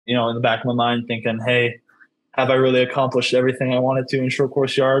in the back of my mind thinking, hey, have I really accomplished everything I wanted to in short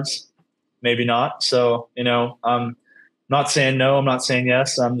course yards? Maybe not. So, I'm not saying no, I'm not saying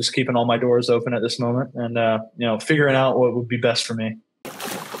yes. I'm just keeping all my doors open at this moment and, figuring out what would be best for me.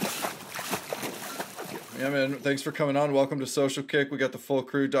 Yeah, man. Thanks for coming on. Welcome to Social Kick. We got the full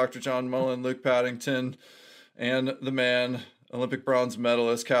crew: Dr. John Mullen, Luke Paddington, and the man, Olympic bronze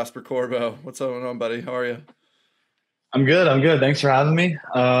medalist Caspar Corbeau. What's going on, buddy? How are you? I'm good. I'm good. Thanks for having me.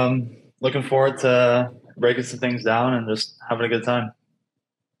 Looking forward to breaking some things down and just having a good time.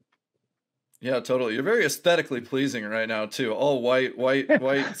 Yeah, totally. You're very aesthetically pleasing right now too. All white, white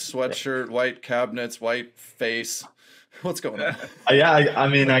sweatshirt, white cabinets, white face. What's going on? Yeah, I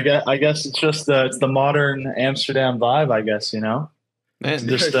mean, I guess it's just it's the modern Amsterdam vibe. I guess Man,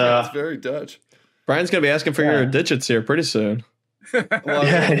 just Yeah, it's very Dutch. Brian's gonna be asking for your digits here pretty soon. Well, I wore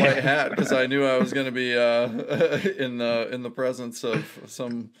a white hat because I knew I was going to be in the presence of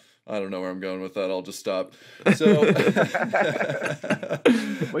some. I don't know where I'm going with that. I'll just stop. So,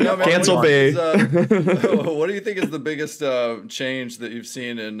 well, man, cancel B. What do you think is the biggest change that you've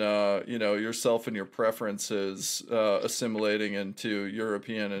seen in yourself and your preferences assimilating into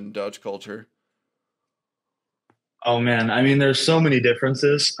European and Dutch culture? Oh man, I mean, there's so many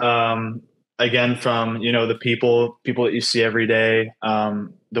differences. Again, from the people that you see every day,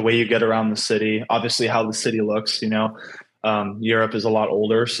 the way you get around the city, obviously how the city looks. Europe is a lot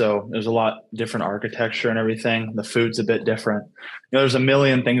older, so there's a lot different architecture and everything. The food's a bit different. There's a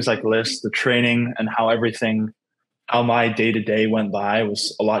million things like this. The training and how my day to day went by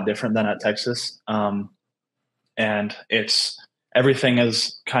was a lot different than at Texas. And everything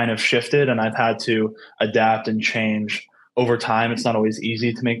has kind of shifted, and I've had to adapt and change over time. It's not always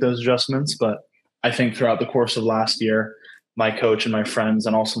easy to make those adjustments, but I think throughout the course of last year, my coach and my friends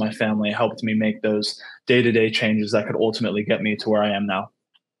and also my family helped me make those day-to-day changes that could ultimately get me to where I am now.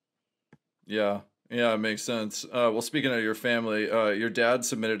 Yeah. Yeah, it makes sense. Well, speaking of your family, your dad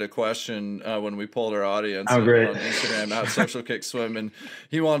submitted a question when we polled our audience on Instagram at Social Kick Swim, and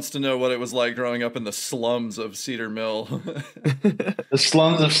he wants to know what it was like growing up in the slums of Cedar Mill. The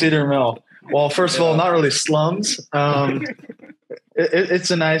slums of Cedar Mill. Well, first of all, not really slums.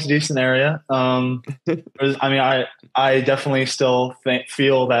 It's a nice, decent area. I mean, I definitely still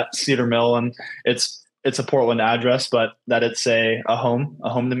feel that Cedar Mill, and it's a Portland address, but that it's a home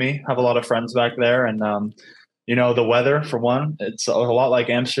to me. I have a lot of friends back there, and the weather for one, it's a lot like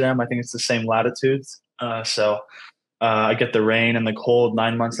Amsterdam. I think it's the same latitudes, so I get the rain and the cold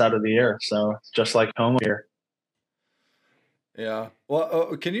 9 months out of the year, so it's just like home here. Yeah.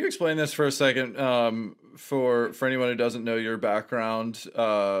 Well, can you explain this for a second? For anyone who doesn't know your background,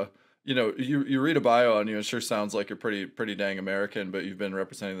 you read a bio on you, it sure sounds like you're pretty dang American, but you've been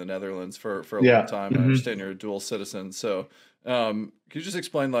representing the Netherlands for a long time. I understand you're a dual citizen. So, could you just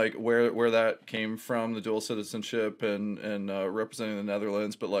explain like where that came from, the dual citizenship and representing the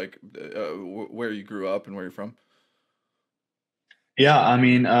Netherlands, but like where you grew up and where you're from? Yeah, I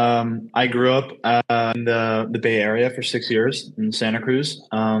mean, I grew up in the Bay Area for 6 years in Santa Cruz.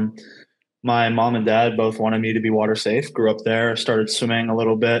 My mom and dad both wanted me to be water safe. Grew up there, started swimming a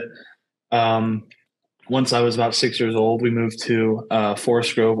little bit. Um, Once I was about 6 years old, we moved to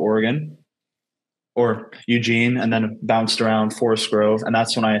Forest Grove, Oregon, or Eugene, and then bounced around Forest Grove. And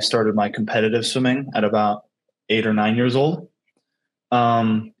that's when I started my competitive swimming at about 8 or 9 years old.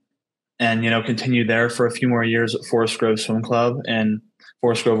 Um, and continued there for a few more years at Forest Grove Swim Club in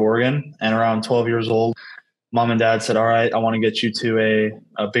Forest Grove, Oregon. And around 12 years old, mom and dad said, "All right, I want to get you to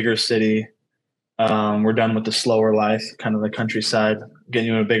a bigger city. We're done with the slower life, kind of the countryside. Getting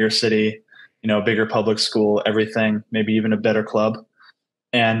you in a bigger city, a bigger public school, everything, maybe even a better club."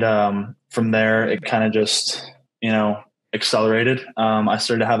 And from there, it kind of just accelerated. I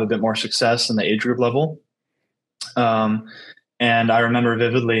started to have a bit more success in the age group level. And I remember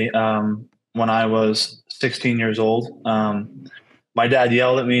vividly when I was 16 years old, my dad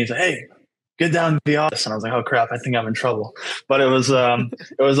yelled at me. He said, "Hey, get down to the office." And I was like, "Oh crap, I think I'm in trouble." But it was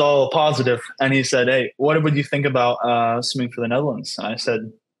all positive. And he said, "Hey, what would you think about swimming for the Netherlands?" And I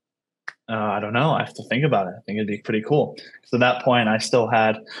said, "I don't know. I have to think about it. I think it'd be pretty cool." So at that point, I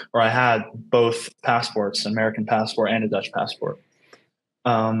had both passports, an American passport and a Dutch passport.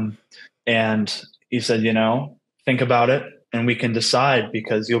 And he said, "Think about it and we can decide,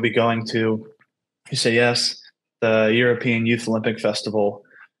 because you'll be going to," you say yes, "the European Youth Olympic Festival."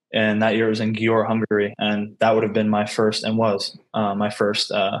 And that year was in Győr, Hungary. And that would have been my first, and was my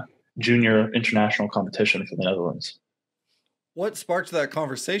first junior international competition for the Netherlands. What sparked that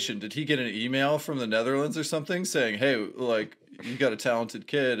conversation? Did he get an email from the Netherlands or something saying, "Hey, like you got a talented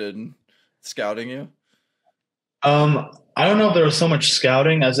kid," and scouting you? I don't know if there was so much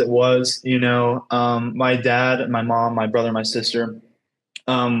scouting as it was, my dad, my mom, my brother, my sister.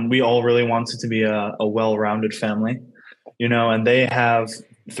 We all really wanted to be a well-rounded family, and they have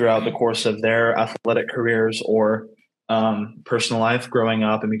throughout the course of their athletic careers or personal life, growing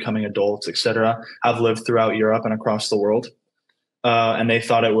up and becoming adults, etc., have lived throughout Europe and across the world. And they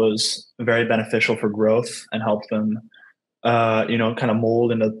thought it was very beneficial for growth and helped them, kind of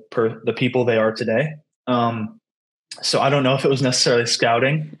mold into the people they are today. So I don't know if it was necessarily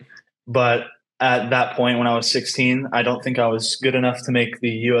scouting, but at that point when I was 16, I don't think I was good enough to make the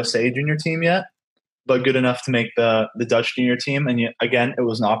USA junior team yet, but good enough to make the Dutch junior team. And yet, again, it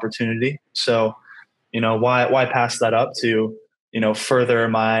was an opportunity. So, why pass that up to, further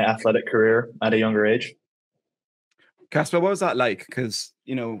my athletic career at a younger age? Caspar, what was that like? Because,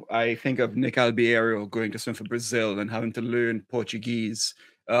 I think of Nick Albiero going to swim for Brazil and having to learn Portuguese,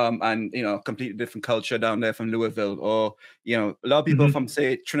 and, completely different culture down there from Louisville. Or, a lot of people from,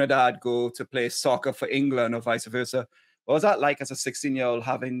 say, Trinidad go to play soccer for England or vice versa. What was that like as a 16-year-old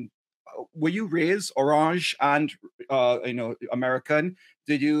having, were you raised Orange and, American?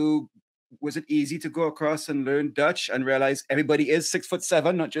 Was it easy to go across and learn Dutch and realize everybody is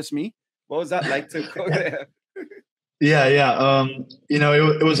 6'7", not just me? What was that like to go there? Yeah.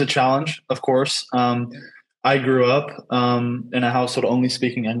 It was a challenge, of course. I grew up in a household only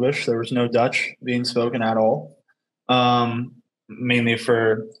speaking English. There was no Dutch being spoken at all, mainly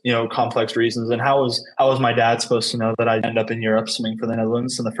for complex reasons. And how was my dad supposed to know that I'd end up in Europe swimming for the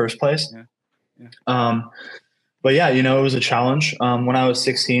Netherlands in the first place? Yeah. But yeah, it was a challenge. When I was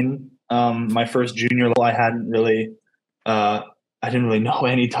 16, my first junior level, I didn't really know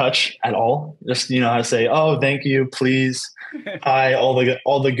any Dutch at all. Just how to say, "Oh, thank you, please, hi,"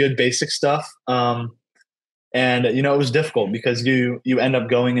 all the good basic stuff. And it was difficult because you end up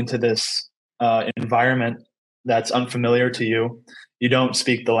going into this environment that's unfamiliar to you. You don't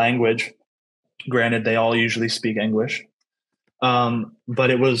speak the language. Granted, they all usually speak English, but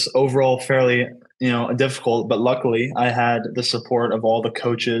it was overall fairly difficult. But luckily, I had the support of all the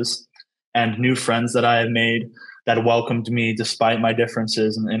coaches and new friends that I had made that welcomed me despite my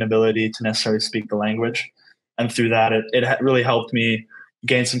differences and inability to necessarily speak the language. And through that, it really helped me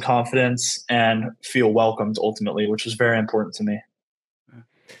gain some confidence and feel welcomed ultimately, which was very important to me.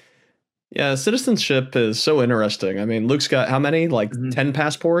 Yeah, citizenship is so interesting. I mean, Luke's got how many? Like 10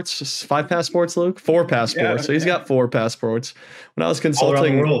 passports? 5 passports, Luke? 4 passports. So he's got 4 passports. When I was consulting, all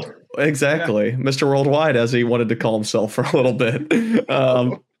around the world. Exactly. Mr. Worldwide, as he wanted to call himself for a little bit.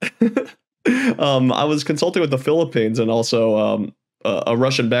 I was consulting with the Philippines and also a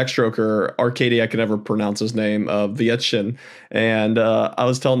Russian backstroker, Arkady, I can never pronounce his name, Vietchin. And I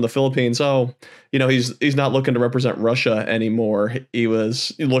was telling the Philippines, he's not looking to represent Russia anymore. He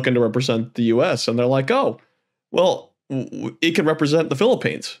was looking to represent the US. And they're like, oh, well, he can represent the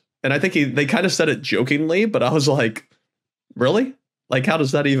Philippines. And I think they kind of said it jokingly, but I was like, really? Like, how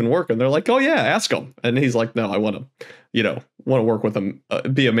does that even work? And they're like, oh, yeah, ask him. And he's like, no, I want to work with him,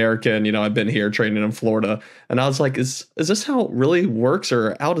 be American. I've been here training in Florida. And I was like, is this how it really works?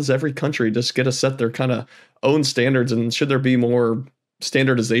 Or how does every country just get to set their kind of own standards? And should there be more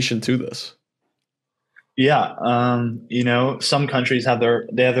standardization to this? Yeah. Some countries have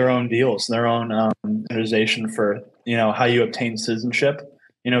their own deals, their own standardization for, how you obtain citizenship.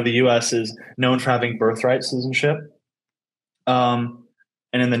 The US is known for having birthright citizenship.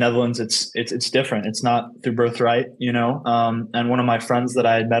 And in the Netherlands, it's different. It's not through birthright, and one of my friends that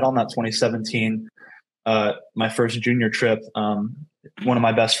I had met on that 2017, my first junior trip, one of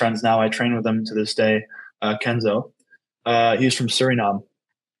my best friends now, I train with him to this day, Kenzo. He's from Suriname.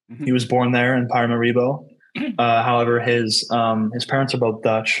 Mm-hmm. He was born there in Paramaribo. However, his parents are both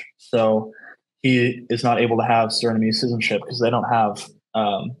Dutch, so he is not able to have Surinamese citizenship because they don't have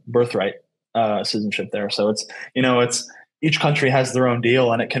birthright citizenship there. So it's each country has their own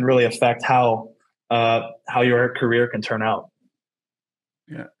deal, and it can really affect how your career can turn out.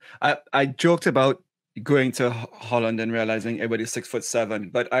 Yeah, I joked about going to Holland and realizing everybody's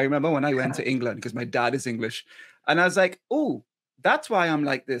 6'7", but I remember when I went to England because my dad is English, and I was like, oh, that's why I'm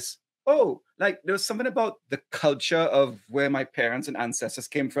like this. Oh, like there was something about the culture of where my parents and ancestors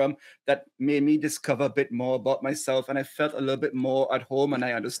came from that made me discover a bit more about myself, and I felt a little bit more at home, and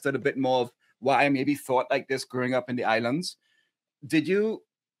I understood a bit more of why I maybe thought like this growing up in the islands. Did you,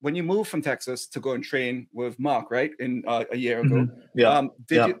 when you moved from Texas to go and train with Mark, right, in a year ago?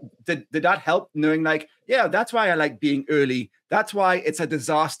 Mm-hmm. Did that help knowing like, yeah, that's why I like being early. That's why it's a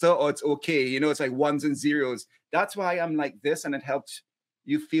disaster or it's okay. It's like ones and zeros. That's why I'm like this, and it helped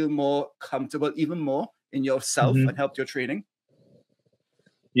you feel more comfortable, even more in yourself, and helped your training.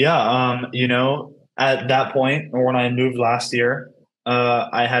 Yeah, at that point, or when I moved last year,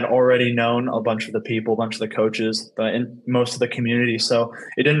 I had already known a bunch of the people, a bunch of the coaches, and most of the community. So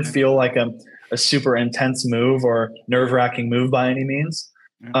it didn't feel like a super intense move or nerve wracking move by any means.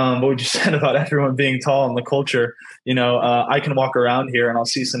 But what you said about everyone being tall and the culture, I can walk around here and I'll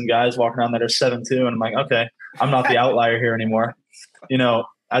see some guys walking around that are 7'2", and I'm like, okay, I'm not the outlier here anymore.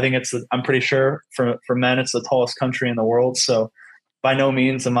 I think I'm pretty sure for men, it's the tallest country in the world. So by no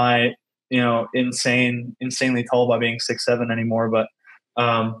means am I, insanely tall by being 6'7" anymore. But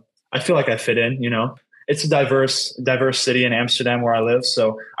I feel like I fit in. It's a diverse city in Amsterdam where I live.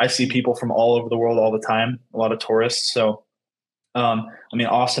 So I see people from all over the world all the time, a lot of tourists. So,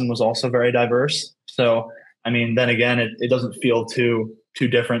 Austin was also very diverse. So, then again, it doesn't feel too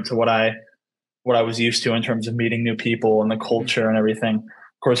different to what I was used to in terms of meeting new people and the culture and everything.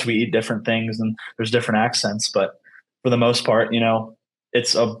 Of course, we eat different things and there's different accents, but for the most part,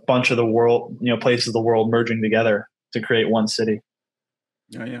 it's a bunch of the world, places of the world merging together to create one city.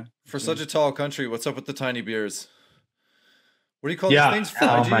 Yeah. For such a tall country, what's up with the tiny beers? What do you call these things?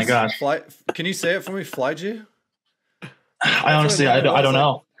 Oh my gosh. Can you say it for me? Flygy? I honestly, I don't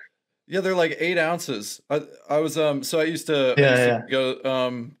know. Yeah, they're like 8 ounces. I was so I used to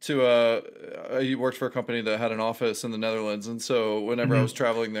go I worked for a company that had an office in the Netherlands, and so whenever I was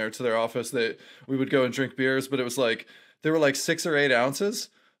traveling there to their office, we would go and drink beers, but it was like they were like 6 or 8 ounces.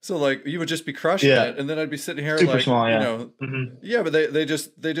 So like you would just be crushing it, and then I'd be sitting here super like small, but they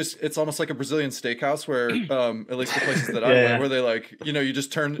just it's almost like a Brazilian steakhouse where at least the places that I went, where they like you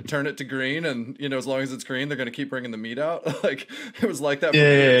just turn it to green, and as long as it's green, they're gonna keep bringing the meat out. Like it was like that.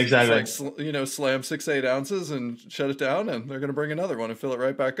 Exactly. Just like slam 6-8 ounces and shut it down, and they're gonna bring another one and fill it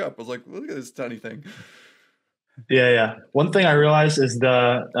right back up. I was like, look at this tiny thing. Yeah. One thing I realized is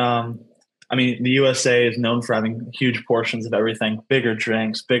the USA is known for having huge portions of everything, bigger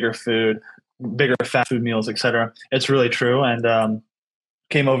drinks, bigger food, bigger fast food meals, etc. It's really true. And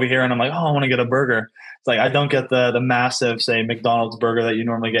came over here and I'm like, oh, I want to get a burger. It's like I don't get the massive, say, McDonald's burger that you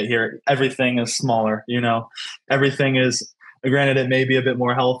normally get here. Everything is smaller, Everything is, granted, it may be a bit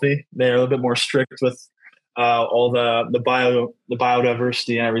more healthy. They're a little bit more strict with all the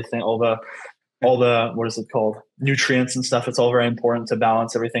biodiversity and everything, all the what is it called, nutrients and stuff. It's all very important to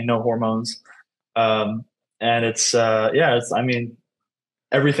balance everything, no hormones. And it's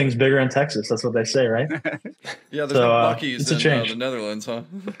everything's bigger in Texas. That's what they say, right? Yeah, there's no Buc-ee's in the Netherlands, huh?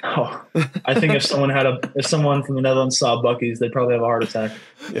 Oh, I think if someone from the Netherlands saw Buc-ee's, they'd probably have a heart attack.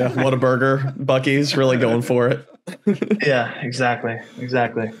 Yeah, what a burger. Buc-ee's really going for it. Yeah, exactly.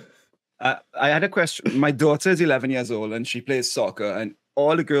 I had a question. My daughter is 11 years old and she plays soccer, and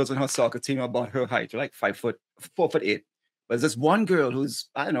all the girls on her soccer team are about her height. They're like 4'8". But there's this one girl who's,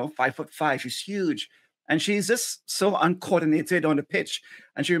 5'5". She's huge. And she's just so uncoordinated on the pitch.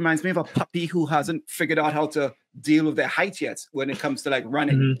 And she reminds me of a puppy who hasn't figured out how to deal with their height yet when it comes to like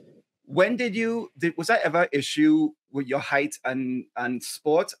running. Mm-hmm. When was that ever an issue with your height and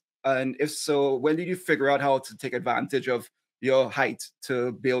sport? And if so, when did you figure out how to take advantage of your height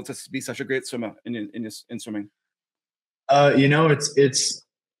to be able to be such a great swimmer in swimming?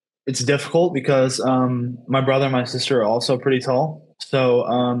 It's difficult because my brother and my sister are also pretty tall.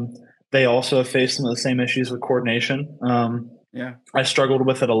 So they also have faced some of the same issues with coordination. I struggled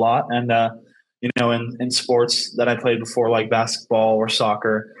with it a lot. And, in sports that I played before, like basketball or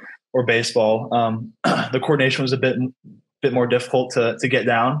soccer or baseball, the coordination was a bit more difficult to get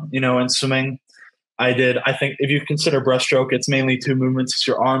down. In swimming, I think if you consider breaststroke, it's mainly 2 movements. It's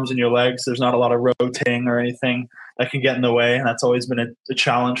your arms and your legs. There's not a lot of rotating or anything that can get in the way. And that's always been a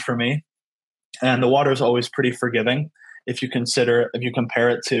challenge for me. And the water is always pretty forgiving if you compare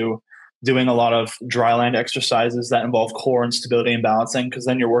it to doing a lot of dry land exercises that involve core and stability and balancing, because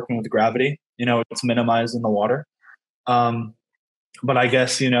then you're working with gravity. It's minimized in the water. But I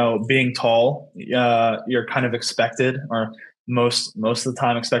guess, being tall, you're kind of expected, or most of the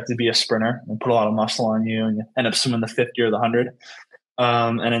time expected to be a sprinter and put a lot of muscle on you, and you end up swimming the 50 or the 100.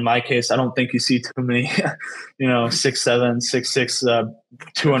 And in my case, I don't think you see too many, 6'7", 6'6",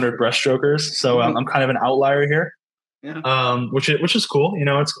 200 breaststrokers. So I'm kind of an outlier here, which is cool.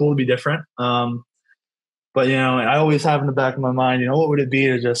 It's cool to be different. But, I always have in the back of my mind, what would it be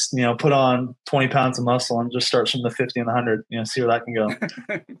to just, put on 20 pounds of muscle and just start from the 50 and the 100, see where that can go.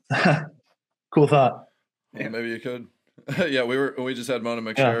 Cool thought. Yeah, maybe you could. Yeah, we just had Mona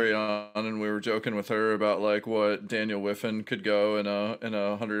McSherry on, and we were joking with her about like what Daniel Whiffen could go in a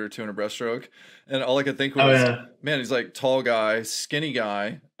 100 or 200 breaststroke, and all I could think was, man, he's like tall guy, skinny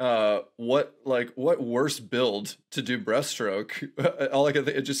guy. What worse build to do breaststroke? All I could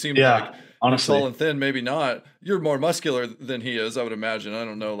think, it just seemed like, honestly, tall and thin, maybe not. You're more muscular than he is, I would imagine. I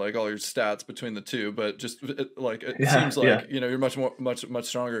don't know like all your stats between the two, but just it seems like you're much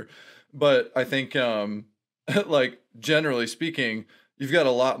stronger. But I think like generally speaking, you've got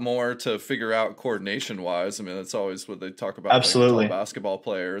a lot more to figure out coordination wise. I mean, that's always what they talk about. Absolutely, like, tall basketball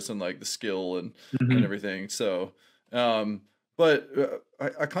players and like the skill and everything. So, but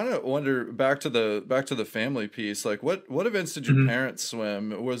I kind of wonder back to the family piece. Like, what events did your parents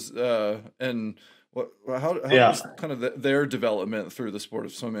swim? Was and how was kind of their development through the sport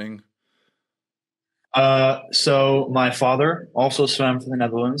of swimming? So my father also swam for the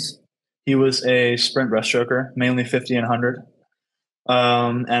Netherlands. He was a sprint breaststroker, mainly 50 and 100.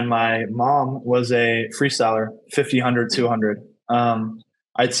 And my mom was a freestyler, 50, 100, 200.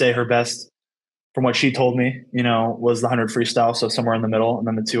 I'd say her best, from what she told me, was the 100 freestyle, so somewhere in the middle, and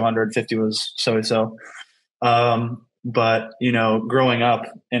then the 250 was so. But growing up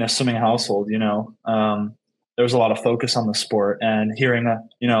in a swimming household, there was a lot of focus on the sport, and hearing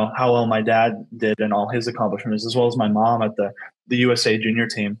how well my dad did and all his accomplishments, as well as my mom at the USA junior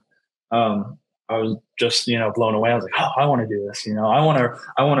team. I was just, blown away. I was like, oh, I want to do this. I want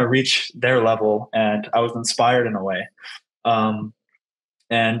to reach their level. And I was inspired in a way.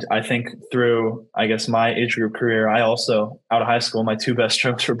 And I think through, I guess, my age group career, I also, out of high school, my two best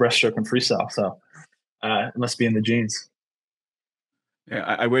strokes were breaststroke and freestyle. So it must be in the genes. Yeah,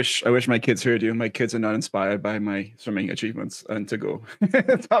 I wish my kids heard you. My kids are not inspired by my swimming achievements and to go.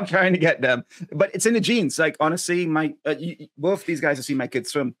 So I'm trying to get them, but it's in the genes. Like honestly, both these guys have seen my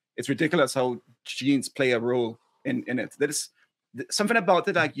kids swim. It's ridiculous how genes play a role in it. There's something about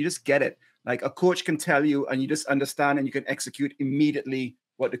it, like you just get it. Like a coach can tell you, and you just understand, and you can execute immediately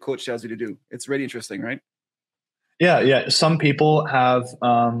what the coach tells you to do. It's really interesting, right? Yeah. Some people have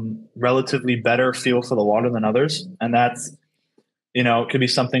relatively better feel for the water than others, and that's. It could be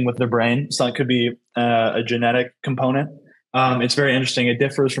something with the brain. So it could be a genetic component. It's very interesting. It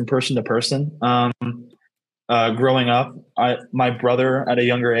differs from person to person. Growing up, my brother at a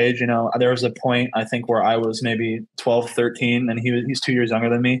younger age, there was a point I think where I was maybe 12, 13, and he's 2 years younger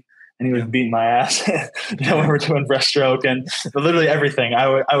than me, and he was beating my ass. When we were doing breaststroke and literally everything.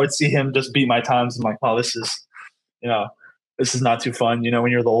 I would see him just beat my times. I'm like, wow, this is not too fun.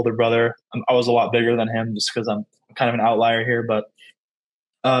 When you're the older brother, I was a lot bigger than him just because I'm kind of an outlier here, but.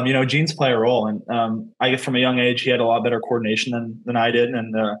 Genes play a role, and I guess from a young age, he had a lot better coordination than I did,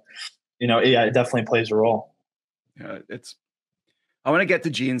 and it definitely plays a role. Yeah, I want to get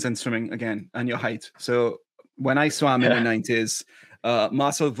to genes and swimming again, and your height. So when I swam in the 90s,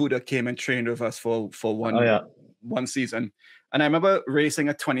 Marcel Vuda came and trained with us for one season, and I remember racing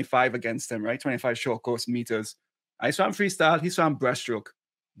at 25 against him, right? 25 short course meters. I swam freestyle, he swam breaststroke.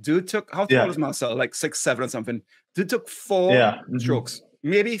 Dude took, how tall was Marcel? Like 6'7" or something. Dude took 4 strokes.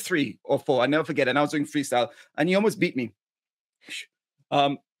 Maybe 3 or 4. I never forget. And I was doing freestyle, and he almost beat me.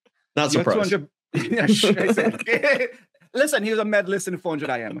 Not surprised. Listen, he was a medalist in 400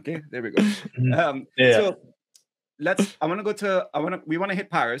 IM. Okay, there we go. So we want to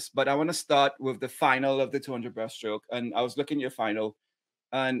hit Paris, but I want to start with the final of the 200 breaststroke. And I was looking at your final,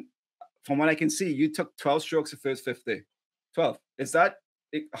 and from what I can see, you took 12 strokes your first 50. 12. Is that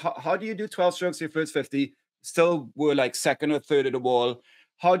how do you do 12 strokes your first 50? Still were like second or third of the wall.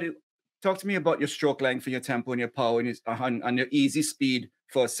 Talk to me about your stroke length and your tempo and your power and your easy speed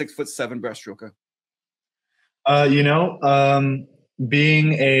for a 6'7" breaststroker?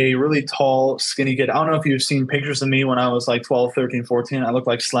 Being a really tall, skinny kid. I don't know if you've seen pictures of me when I was like 12, 13, 14. I look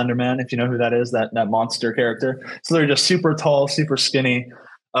like Slender Man, if you know who that is, that monster character. So they're just super tall, super skinny,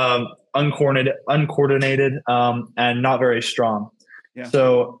 uncoordinated, and not very strong. Yeah.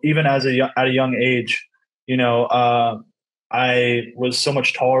 So even at a young age, I was so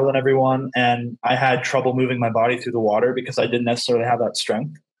much taller than everyone, and I had trouble moving my body through the water because I didn't necessarily have that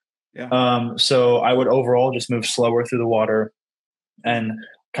strength. Yeah. So I would overall just move slower through the water and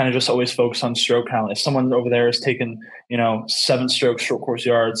kind of just always focus on stroke count. If someone over there is taking, 7 strokes short course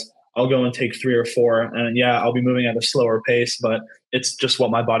yards, I'll go and take 3 or 4. And I'll be moving at a slower pace, but it's just what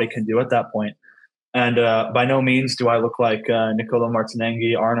my body can do at that point. And by no means do I look like Nicola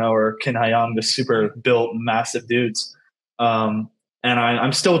Martinenghi, Arno, or Kin Hayang, the super built, massive dudes. And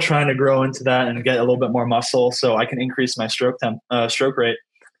I'm still trying to grow into that and get a little bit more muscle so I can increase my stroke rate.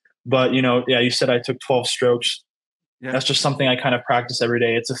 But, you said I took 12 strokes. Yeah. That's just something I kind of practice every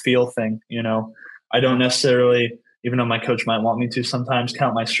day. It's a feel thing, I don't necessarily even though my coach might want me to sometimes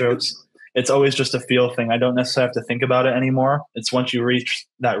count my strokes. It's always just a feel thing. I don't necessarily have to think about it anymore. It's once you reach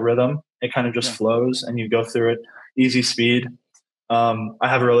that rhythm, it kind of just flows and you go through it. Easy speed. I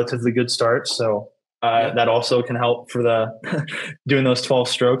have a relatively good start, so that also can help for the doing those 12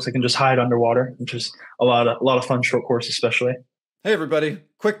 strokes. I can just hide underwater, which is a lot of fun short course, especially. Hey everybody,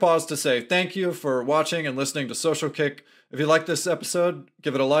 quick pause to say thank you for watching and listening to Social Kick. If you like this episode,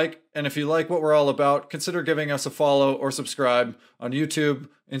 give it a like. And if you like what we're all about, consider giving us a follow or subscribe on YouTube,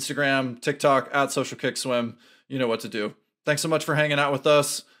 Instagram, TikTok, at Social Kick Swim. You know what to do. Thanks so much for hanging out with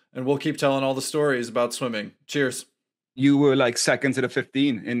us, and we'll keep telling all the stories about swimming. Cheers. You were like second to the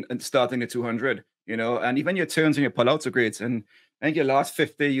 15 in starting the 200, you know, and even your turns and your pullouts are great. And I think your last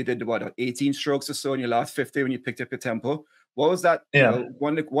 50, you did what, 18 strokes or so in your last 50 when you picked up your tempo. What was that? Yeah. You know,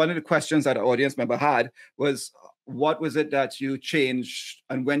 one of the questions that the audience member had was, what was it that you changed,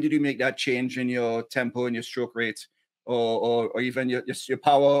 and when did you make that change in your tempo and your stroke rate, or even your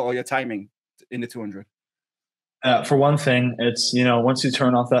power or your timing in the 200? For one thing, it's, you know, once you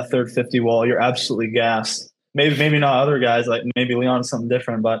turn off that third 50 wall, you're absolutely gassed. Maybe not other guys, like maybe Leon's something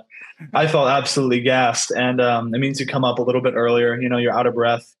different, but I felt absolutely gassed. And it means you come up a little bit earlier. You know, you're out of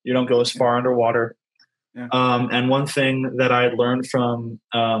breath. You don't go as far underwater. Yeah. And one thing that I had learned from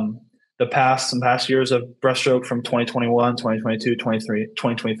some past years of breaststroke from 2021, 2022,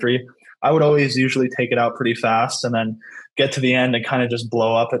 2023, I would always usually take it out pretty fast and then get to the end and kind of just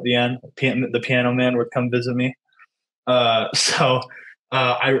blow up at the end. The piano man would come visit me. I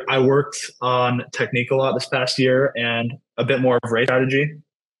worked on technique a lot this past year and a bit more of race strategy.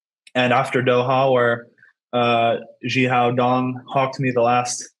 And after Doha, where Jihao Dong hawked me the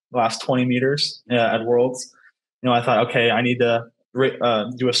last 20 meters at Worlds, you know, I thought, okay, I need to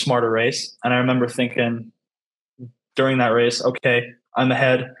do a smarter race. And I remember thinking during that race, okay, I'm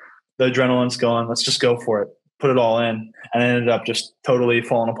ahead. The adrenaline's going. Let's just go for it. Put it all in. And I ended up just totally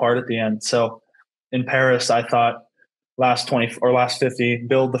falling apart at the end. So in Paris, I thought last 20 or last 50,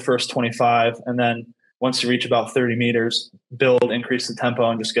 build the first 25. And then once you reach about 30 meters, build, increase the tempo,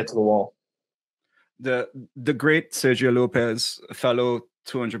 and just get to the wall. The great Sergio Lopez, fellow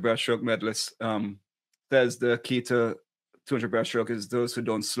 200 breaststroke medalist, says the key to 200 breaststroke is those who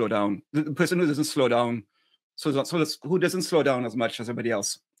don't slow down. The person who doesn't slow down, who doesn't slow down as much as everybody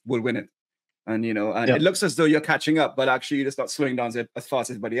else will win it. And, you know, and it looks as though you're catching up, but actually you're just not slowing down as fast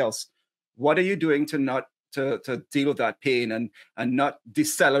as everybody else. What are you doing to not to deal with that pain and not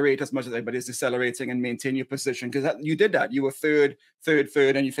decelerate as much as everybody's decelerating and maintain your position? Because you did that. You were third,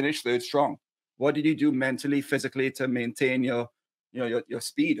 and you finished third strong. What did you do mentally, physically to maintain your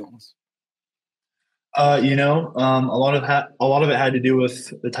speed almost? A lot of it had to do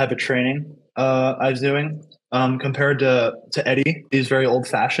with the type of training I was doing. Compared to Eddie, he's very old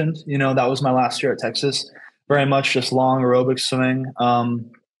fashioned. You know, that was my last year at Texas. Very much just long aerobic swimming,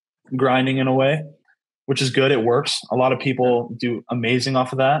 grinding in a way, which is good. It works. A lot of people do amazing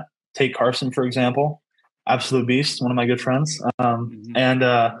off of that. Take Carson, for example, absolute beast, one of my good friends. And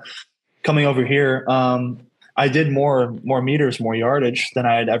coming over here, I did more meters, more yardage than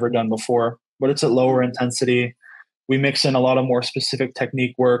I had ever done before, but it's at lower intensity. We mix in a lot of more specific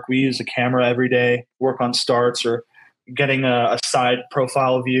technique work. We use a camera every day, work on starts or getting a side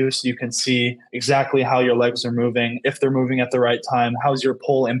profile view so you can see exactly how your legs are moving, if they're moving at the right time, how's your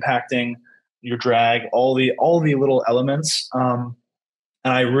pull impacting your drag, all the little elements. And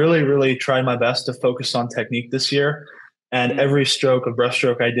I really, really tried my best to focus on technique this year. And every stroke of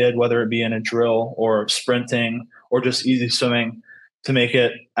breaststroke I did, whether it be in a drill or sprinting or just easy swimming, to make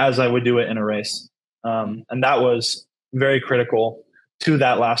it as I would do it in a race. And that was very critical to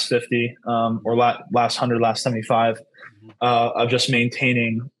that last 50 or last 100, last 75 of just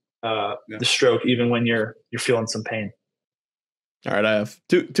maintaining the stroke even when you're feeling some pain. All right, I have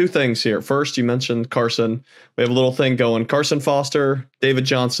two things here. First, you mentioned Carson. We have a little thing going. Carson Foster, David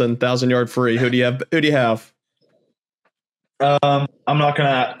Johnson, 1,000-yard free. Who do you have? I'm not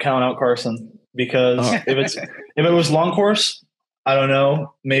gonna count out Carson because if it was long course, I don't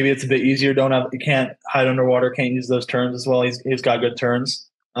know. Maybe it's a bit easier. You can't hide underwater. Can't use those turns as well. He's got good turns.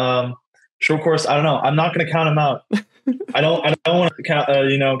 Short course, I don't know. I'm not gonna count him out. I don't want to count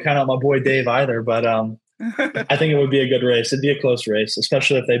out my boy Dave either. But I think it would be a good race. It'd be a close race,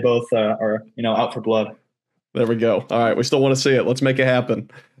 especially if they both are out for blood. There we go. All right, we still want to see it. Let's make it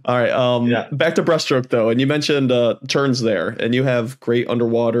happen. All right. Back to breaststroke though, and you mentioned turns there, and you have great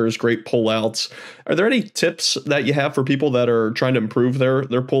underwaters, great pullouts. Are there any tips that you have for people that are trying to improve their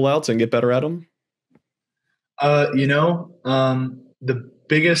pullouts and get better at them? The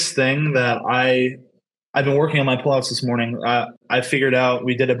biggest thing that I've been working on my pullouts this morning. I figured out,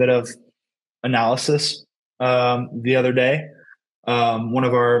 we did a bit of analysis the other day. One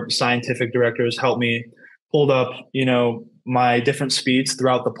of our scientific directors helped me pulled up, my different speeds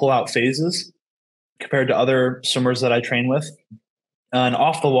throughout the pull-out phases compared to other swimmers that I train with. And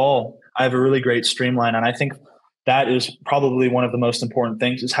off the wall, I have a really great streamline, and I think that is probably one of the most important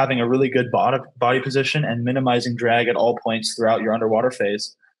things, is having a really good body position and minimizing drag at all points throughout your underwater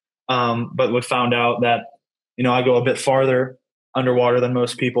phase. But we found out that, I go a bit farther underwater than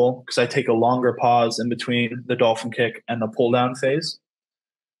most people because I take a longer pause in between the dolphin kick and the pull down phase.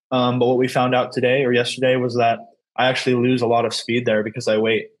 But what we found out today or yesterday was that I actually lose a lot of speed there because I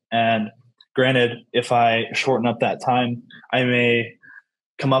wait. And granted, if I shorten up that time, I may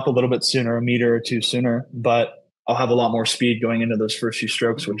come up a little bit sooner, a meter or two sooner, but I'll have a lot more speed going into those first few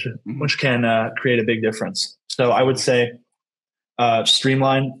strokes, which can create a big difference. So I would say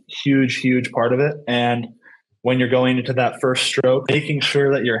streamline, huge part of it. And when you're going into that first stroke, making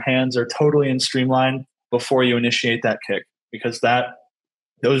sure that your hands are totally in streamline before you initiate that kick, because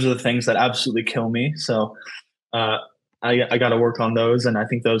those are the things that absolutely kill me. So I got to work on those, and I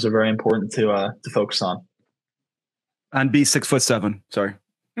think those are very important to focus on. And be 6'7". Sorry.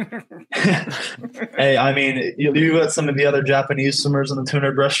 Hey, I mean, you got some of the other Japanese swimmers in the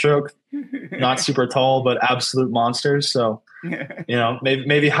 200 breaststroke, not super tall, but absolute monsters. So,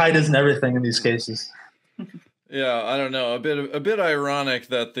 maybe height isn't everything in these cases. Yeah, I don't know. A bit ironic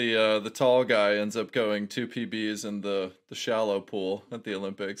that the tall guy ends up going 2 PBs in the shallow pool at the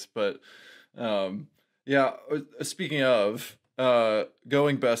Olympics. But yeah, speaking of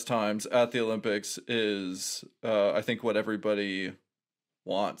going best times at the Olympics is I think what everybody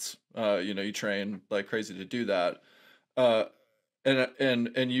wants. You train like crazy to do that.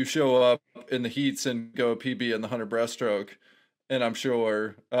 And you show up in the heats and go a PB in the 100 breaststroke, and I'm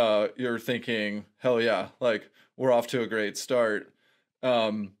sure you're thinking, hell yeah, like we're off to a great start.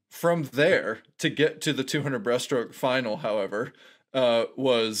 From there to get to the 200 breaststroke final, however,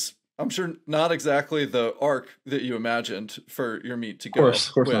 was, I'm sure, not exactly the arc that you imagined for your meet to go. Of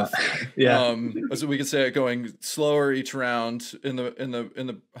course with. Not. Yeah. So we could say it going slower each round in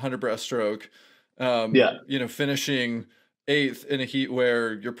the 100 breaststroke. Finishing 8th in a heat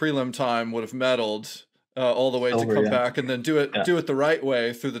where your prelim time would have medaled all the way to come back and then do it the right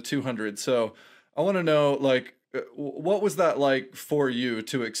way through the 200. So I want to know, like, what was that like for you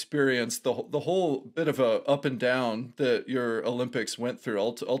to experience the whole bit of a up and down that your Olympics went through,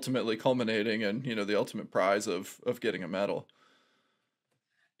 ultimately culminating in, the ultimate prize of getting a medal?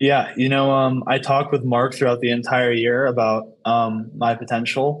 Yeah. I talked with Mark throughout the entire year about my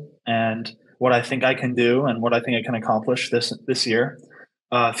potential and what I think I can do and what I think I can accomplish this year.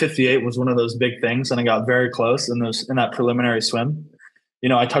 58 was one of those big things, and I got very close in that preliminary swim.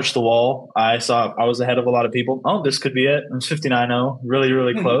 I touched the wall. I saw I was ahead of a lot of people. Oh, this could be it. It was 59.0, really,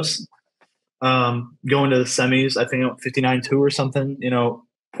 really close. Going to the semis, I think 59.2 or something,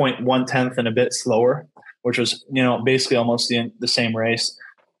 0.1 and a bit slower, which was, basically almost the same race.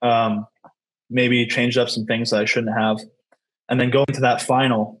 Maybe changed up some things that I shouldn't have. And then going to that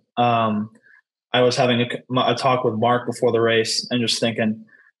final, I was having a talk with Mark before the race and just thinking,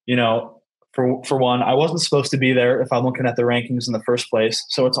 for one, I wasn't supposed to be there if I'm looking at the rankings in the first place.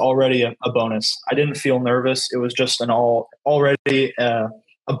 So it's already a bonus. I didn't feel nervous. It was just already a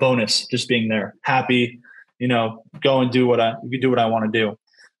bonus, just being there, happy, go and do what I want to do.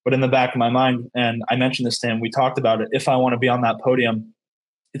 But in the back of my mind, and I mentioned this to him, we talked about it. If I want to be on that podium,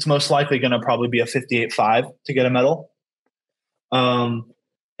 it's most likely going to probably be a 58.5 to get a medal.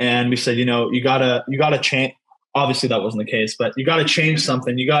 And we said, you gotta change. Obviously that wasn't the case, but you got to change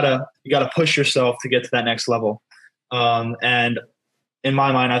something. You got to push yourself to get to that next level. And in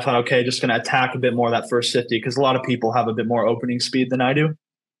my mind, I thought, okay, just going to attack a bit more that first 50, because a lot of people have a bit more opening speed than I do,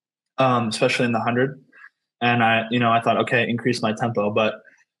 especially in the 100. And I thought, okay, increase my tempo. But,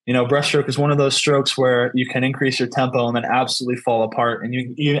 breaststroke is one of those strokes where you can increase your tempo and then absolutely fall apart. And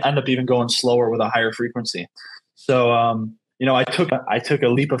you end up even going slower with a higher frequency. So, I took a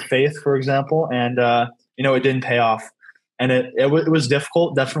leap of faith, for example, and, it didn't pay off, and it was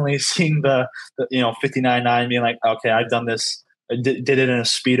difficult. Definitely seeing the 59.9, being like, okay, I've done this. I did it in a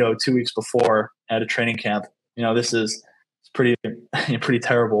Speedo 2 weeks before at a training camp. This is pretty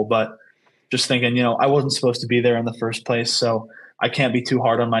terrible. But just thinking, I wasn't supposed to be there in the first place, so I can't be too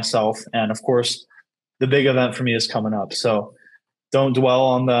hard on myself. And of course, the big event for me is coming up. So don't dwell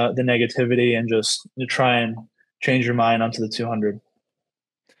on the negativity and just try and change your mind onto the 200.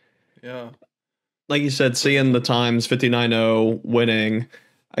 Yeah. Like you said, seeing the times 59.0 winning,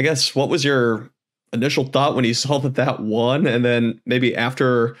 I guess, what was your initial thought when you saw that won? And then maybe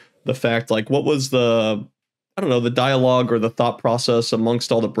after the fact, like, what was the I don't know, the dialogue or the thought process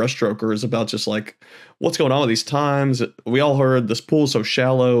amongst all the breaststrokers about just like what's going on with these times. We all heard this pool's so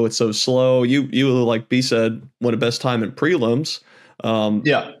shallow, it's so slow. You like B said, won a best time in prelims.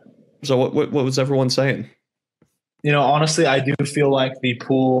 Yeah. So what was everyone saying? Honestly, I do feel like the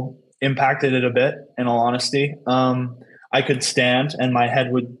pool impacted it a bit, in all honesty. I could stand and my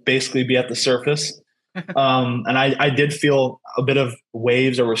head would basically be at the surface. And I did feel a bit of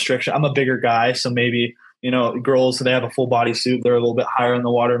waves or restriction. I'm a bigger guy, so maybe, girls, they have a full body suit. They're a little bit higher in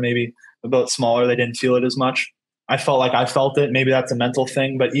the water, maybe a bit smaller. They didn't feel it as much. I felt like I felt it. Maybe that's a mental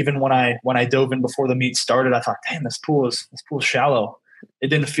thing. But even when I dove in before the meet started, I thought, damn, this pool is shallow. It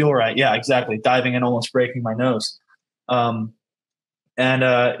didn't feel right. Yeah, exactly. Diving in, almost breaking my nose. But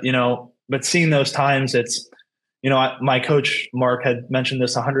seeing those times, it's, my coach, Mark, had mentioned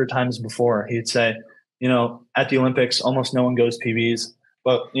this 100 times before. He'd say, at the Olympics, almost no one goes PBs,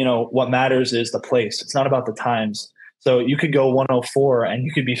 but what matters is the place. It's not about the times. So you could go 104 and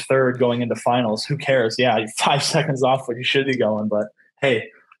you could be third going into finals. Who cares? Yeah, you're 5 seconds off what you should be going, but hey,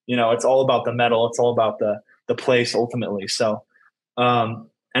 it's all about the medal. It's all about the place ultimately. So, and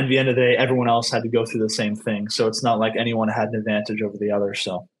at the end of the day, everyone else had to go through the same thing. So it's not like anyone had an advantage over the other.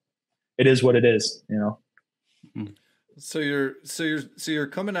 So it is what it is, So you're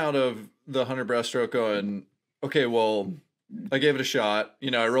coming out of the 100 breaststroke going, okay, well, I gave it a shot.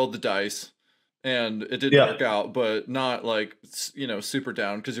 I rolled the dice and it didn't work out, but not like, super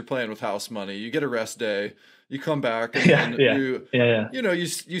down because you're playing with house money. You get a rest day. You come back and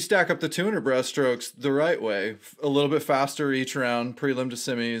you stack up the 200 breaststrokes the right way, a little bit faster each round, prelim to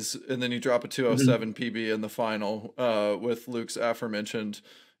semis, and then you drop a 207 PB in the final with Luke's aforementioned,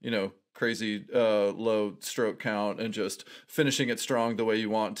 crazy low stroke count and just finishing it strong the way you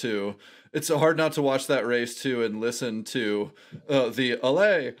want to. It's hard not to watch that race too and listen to the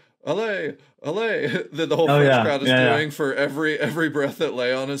allez, that the whole French crowd is doing for every breath that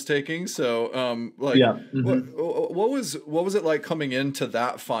Leon is taking. So what was it like coming into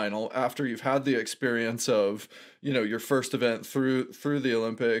that final after you've had the experience of your first event through the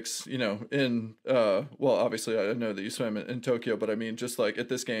Olympics, in well, obviously I know that you swam in Tokyo, but I mean just like at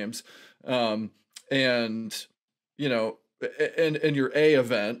this games, and your A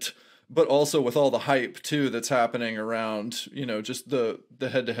event, but also with all the hype too that's happening around, just the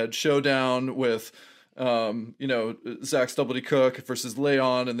head-to-head showdown with, Zach's Double D Cook versus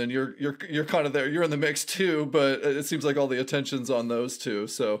Leon, and then you're kind of there, you're in the mix too, but it seems like all the attention's on those two.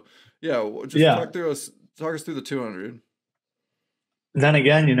 So talk us through the 200. Then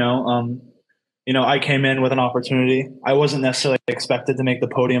again, I came in with an opportunity. I wasn't necessarily expected to make the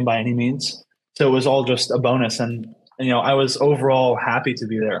podium by any means, so it was all just a bonus. And I was overall happy to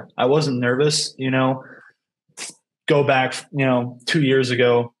be there. I wasn't nervous, go back, 2 years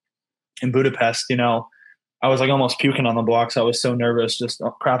ago in Budapest, I was like almost puking on the blocks. I was so nervous, just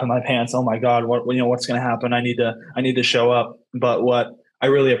crapping my pants. Oh my God, what's going to happen? I need to show up. But what I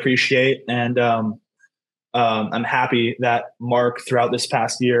really appreciate, and I'm happy that Mark throughout this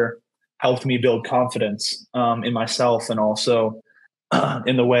past year helped me build confidence in myself, and also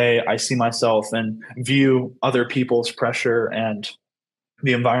in the way I see myself and view other people's pressure and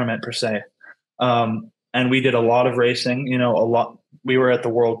the environment per se. And we did a lot of racing, a lot. We were at the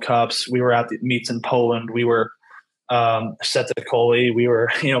World Cups. We were at the meets in Poland. We were Setekoli. We were,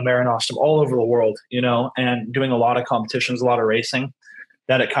 Mare Nostrum, all over the world, and doing a lot of competitions, a lot of racing,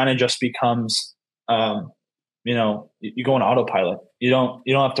 that it kind of just becomes, you go on autopilot. You don't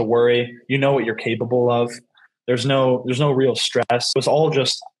have to worry. You know what you're capable of. There's no real stress. It was all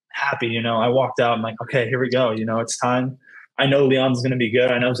just happy. I walked out. I'm like, okay, here we go. It's time. I know Leon's going to be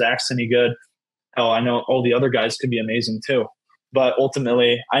good. I know Zach's going to be good. Hell, I know all the other guys could be amazing too. But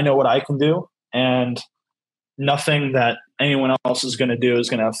ultimately, I know what I can do, and nothing that anyone else is going to do is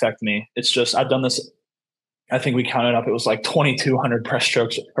going to affect me. It's just, I've done this. I think we counted up. It was like 2,200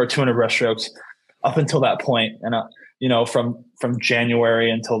 breaststrokes or 200 breaststrokes up until that point. And, from January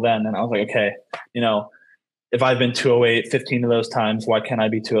until then. And I was like, okay, if I've been 208, 15 of those times, why can't I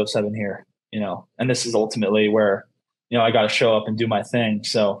be 207 here? And this is ultimately where, I got to show up and do my thing.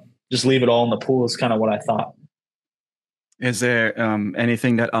 So just leave it all in the pool is kind of what I thought. Is there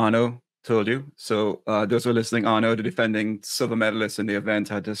anything that Arno told you? So those who are listening, Arno, the defending silver medalist in the event,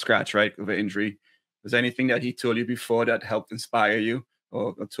 had to scratch right over injury. Was there anything that he told you before that helped inspire you,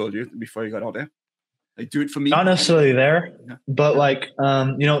 or told you before you got out there? Like, do it for me. Not necessarily there, but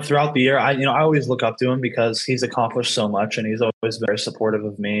throughout the year, I always look up to him because he's accomplished so much, and he's always very supportive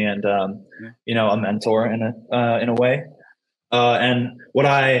of me, and a mentor in a way. And what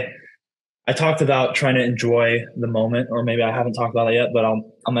I talked about trying to enjoy the moment, or maybe I haven't talked about it yet, but I'll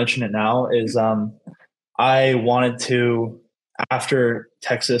mention it now, is I wanted to, after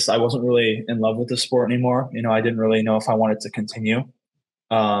Texas, I wasn't really in love with the sport anymore. I didn't really know if I wanted to continue.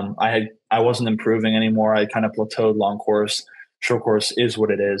 I wasn't improving anymore. I kind of plateaued. Long course, short course is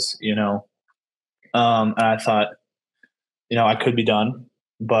what it is. And I thought, I could be done,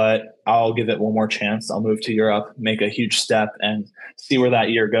 but I'll give it one more chance. I'll move to Europe, make a huge step, and see where that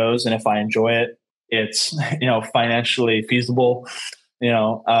year goes. And if I enjoy it, it's financially feasible.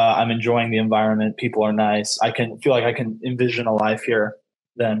 I'm enjoying the environment. People are nice. I can feel like I can envision a life here.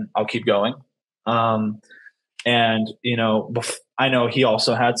 Then I'll keep going. And I know he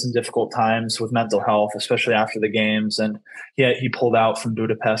also had some difficult times with mental health, especially after the games. And he pulled out from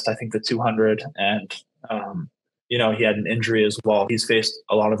Budapest, I think the 200, and he had an injury as well. He's faced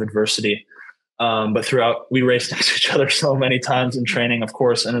a lot of adversity. But throughout, we raced next to each other so many times in training, of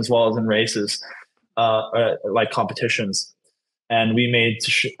course, and as well as in races, like competitions. And we made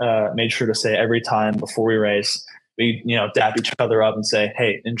sure to say every time before we race, we dap each other up and say,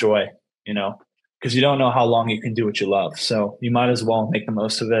 "Hey, enjoy," because you don't know how long you can do what you love. So you might as well make the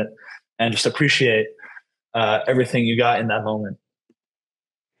most of it and just appreciate everything you got in that moment.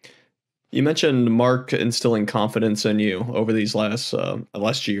 You mentioned Mark instilling confidence in you over these last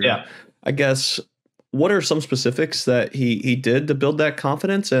year. Yeah. I guess, what are some specifics that he did to build that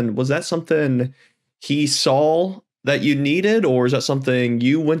confidence? And was that something he saw that you needed, or is that something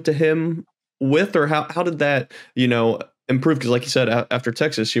you went to him with, or how did that, improve? Because like you said, after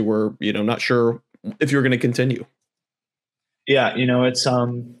Texas, you were, not sure if you were going to continue. Yeah.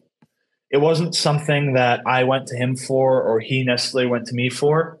 It wasn't something that I went to him for, or he necessarily went to me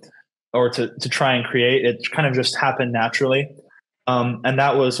for, or to try and create. It kind of just happened naturally. And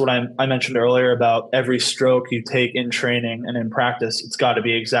that was what I mentioned earlier about every stroke you take in training and in practice, it's got to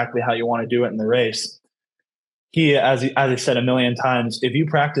be exactly how you want to do it in the race. As I said a million times, if you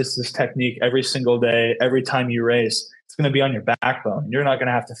practice this technique every single day, every time you race, it's going to be on your backbone. You're not going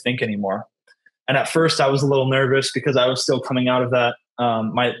to have to think anymore. And at first I was a little nervous because I was still coming out of that,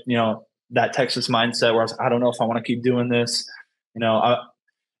 that Texas mindset where I don't know if I want to keep doing this.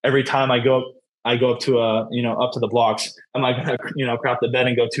 Every time I go up to up to the blocks, am I going to, crap the bed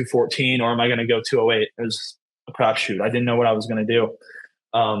and go 214, or am I going to go 208? It was a crapshoot. I didn't know what I was going to do.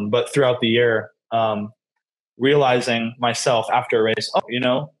 But throughout the year, realizing myself after a race,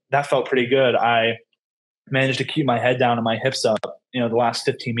 that felt pretty good. I managed to keep my head down and my hips up. The last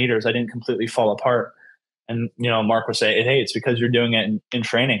 15 meters, I didn't completely fall apart. And, Mark would say, hey, it's because you're doing it in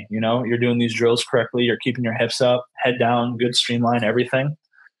training. You're doing these drills correctly. You're keeping your hips up, head down, good streamline, everything.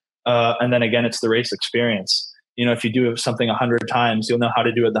 And then again, it's the race experience. If you do something 100 times, you'll know how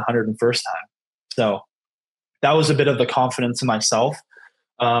to do it the 101st time. So that was a bit of the confidence in myself.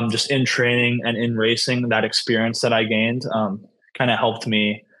 Just in training and in racing, that experience that I gained kind of helped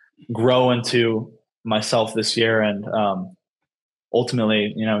me grow into myself this year and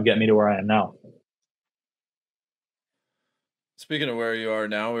ultimately, get me to where I am now. Speaking of where you are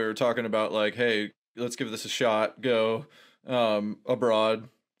now, we were talking about like, hey, let's give this a shot, go abroad,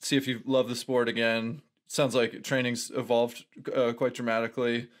 see if you love the sport again. Sounds like training's evolved quite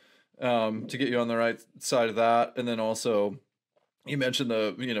dramatically to get you on the right side of that. And then also, you mentioned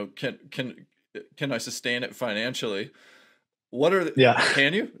can I sustain it financially? What are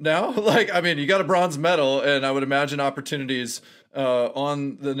can you now? You got a bronze medal, and I would imagine opportunities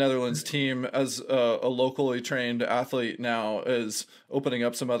on the Netherlands team as a locally trained athlete now is opening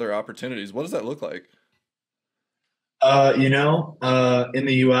up some other opportunities. What does that look like? In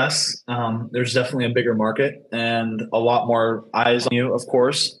the US, there's definitely a bigger market and a lot more eyes on you, of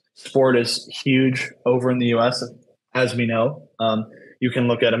course. Sport is huge over in the US, as we know. You can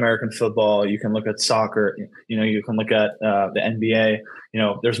look at American football, you can look at soccer, you can look at the NBA.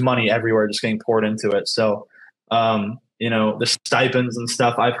 There's money everywhere just getting poured into it. So, the stipends and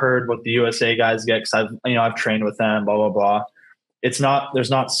stuff, I've heard what the USA guys get because I've trained with them, blah, blah, blah. There's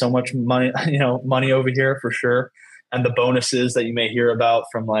not so much money, money over here for sure. And the bonuses that you may hear about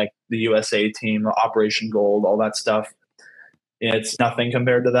from like the USA team, Operation Gold, all that stuff, it's nothing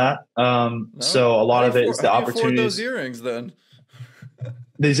compared to that. So a lot of it is the opportunities. Those earrings then.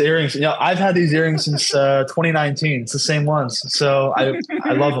 These earrings, I've had these earrings since 2019. It's the same ones. So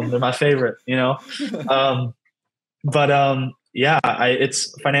I love them. They're my favorite,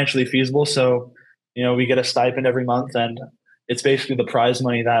 it's financially feasible. So, we get a stipend every month, and it's basically the prize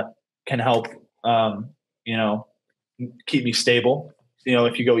money that can help, keep me stable.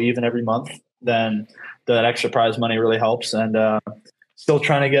 If you go even every month, then that extra prize money really helps. And still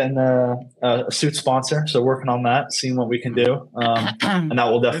trying to get in a suit sponsor. So working on that, seeing what we can do. And that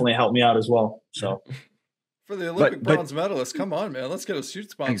will definitely help me out as well. So For the Olympic but bronze medalist, come on, man, let's get a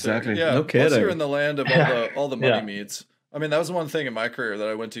suit sponsor. Exactly. Yeah, No plus you're kidding. in the land of all the money meets. I mean, that was one thing in my career that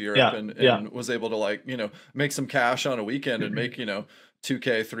I went to Europe and was able to, like, make some cash on a weekend and make, 2K,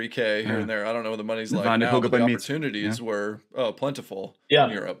 3K here and there. I don't know what the money's like now, but the opportunities were plentiful in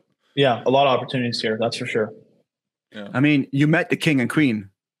Europe. Yeah, a lot of opportunities here, that's for sure. Yeah. I mean, you met the king and queen.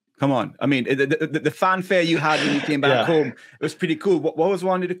 Come on. I mean, the fanfare you had when you came back home, it was pretty cool. What was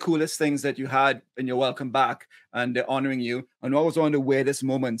one of the coolest things that you had in your welcome back and they're honoring you? And what was one of the weirdest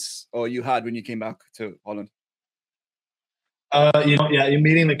moments you had when you came back to Holland? You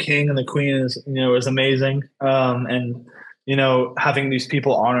meeting the king and the queen is amazing. And having these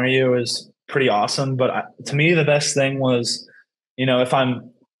people honor you is pretty awesome. But to me, the best thing was,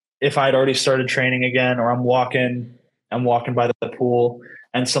 if I'd already started training again, or I'm walking by the pool,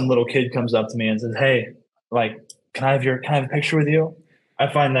 and some little kid comes up to me and says, "Hey, like, can I have a picture with you?" I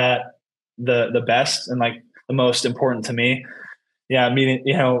find that the best and, like, the most important to me. Yeah,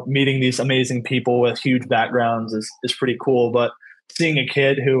 meeting these amazing people with huge backgrounds is pretty cool. But seeing a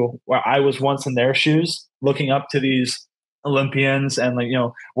kid where I was once in their shoes, looking up to these Olympians and, like,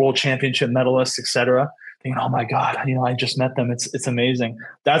 world championship medalists, etc., thinking, "Oh my God, I just met them. It's amazing."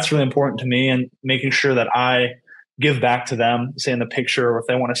 That's really important to me, and making sure that I give back to them, say in the picture, or if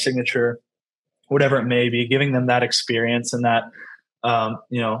they want a signature, whatever it may be, giving them that experience and that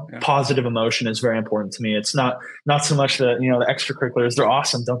positive emotion is very important to me. It's not so much the extracurriculars. They're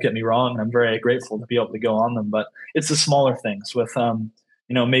awesome, don't get me wrong, and I'm very grateful to be able to go on them, but it's the smaller things with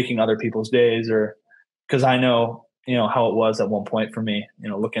making other people's days, or because I know how it was at one point for me,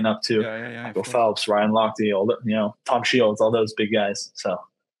 looking up to Michael Phelps, Ryan Lochte, Tom Shields, all those big guys. So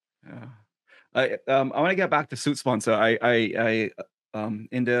I want to get back to suit sponsor. I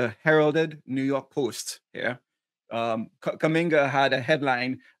in the heralded New York Post here, Kamminga had a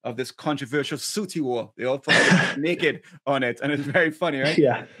headline of this controversial suit he wore. They all thought naked on it, and it's very funny, right?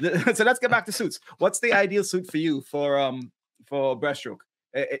 Yeah. So let's get back to suits. What's the ideal suit for you for breaststroke?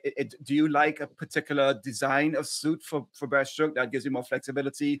 Do you like a particular design of suit for breaststroke that gives you more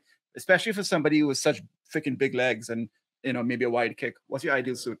flexibility, especially for somebody with such freaking big legs and maybe a wide kick? What's your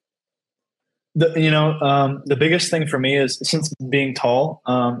ideal suit? The biggest thing for me is, since being tall,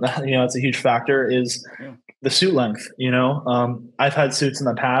 it's a huge factor, is the suit length. I've had suits in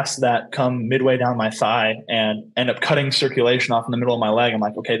the past that come midway down my thigh and end up cutting circulation off in the middle of my leg. I'm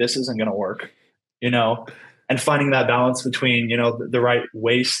like, okay, this isn't going to work, and finding that balance between, the right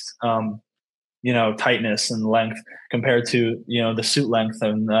waist, tightness and length compared to, the suit length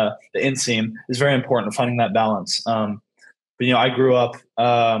and the inseam is very important, finding that balance. But I grew up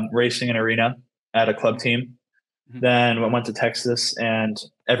racing an arena at a club team. Then I went to Texas, and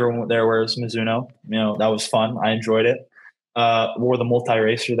everyone there wears Mizuno. That was fun. I enjoyed it. Wore the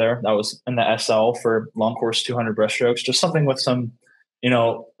multi-racer there. That was in the SL for long course 200 breaststrokes. Just something with some, a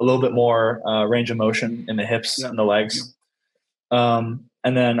little bit more range of motion in the hips and the legs. And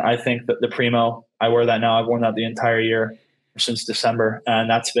then I think that the Primo, I wear that now. I've worn that the entire year since December, and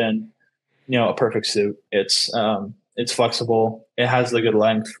that's been, a perfect suit. It's flexible. It has the good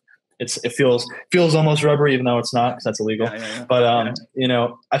length. It feels almost rubbery, even though it's not, because that's illegal. But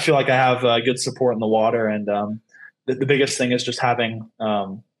I feel like I have good support in the water, and the biggest thing is just having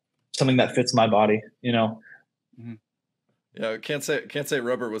something that fits my body. Yeah, can't say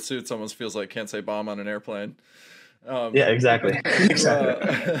rubber with suits. Almost feels like can't say bomb on an airplane. Yeah, exactly.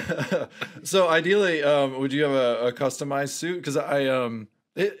 So ideally, would you have a customized suit? Because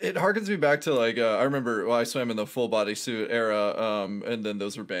it harkens me back to, like, I remember, I swam in the full body suit era, and then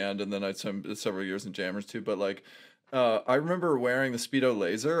those were banned, and then I swam several years in jammers too. But, like, I remember wearing the Speedo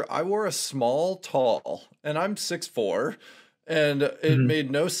Laser. I wore a small tall, and I'm 6'4", and it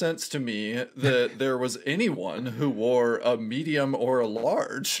made no sense to me that there was anyone who wore a medium or a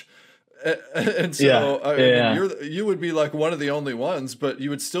large. And so I mean, you would be like one of the only ones, but you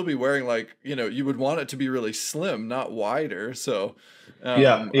would still be wearing, like, you would want it to be really slim, not wider. So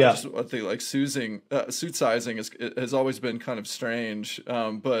I think, like, suit sizing has always been kind of strange,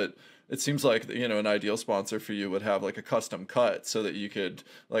 but it seems like, an ideal sponsor for you would have, like, a custom cut so that you could,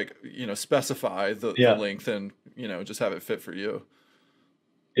 like, specify the length and, just have it fit for you.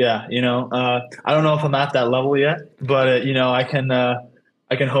 Yeah. I don't know if I'm at that level yet, but I can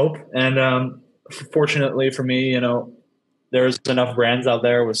hope. And fortunately for me, there's enough brands out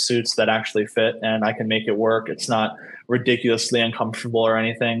there with suits that actually fit, and I can make it work. It's not ridiculously uncomfortable or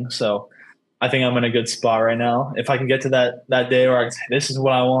anything. So I think I'm in a good spot right now. If I can get to that day where I can say, this is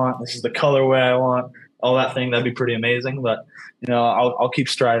what I want, this is the colorway I want, all that thing, that'd be pretty amazing. But, I'll keep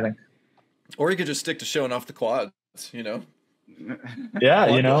striving. Or you could just stick to showing off the quads, Yeah,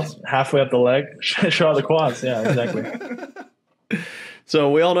 Quad you know, goals. halfway up the leg, show out the quads. Yeah, exactly.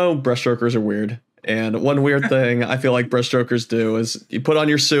 So we all know breaststrokers are weird. And one weird thing I feel like breaststrokers do is you put on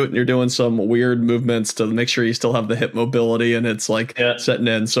your suit and you're doing some weird movements to make sure you still have the hip mobility and it's like Yeah. setting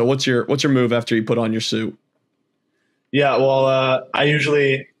in. So what's your move after you put on your suit? Yeah, well, I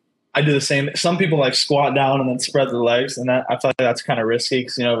do the same. Some people like squat down and then spread their legs, and I feel like that's kind of risky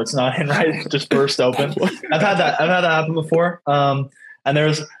because if it's not in right, it just burst open. I've had that happen before. And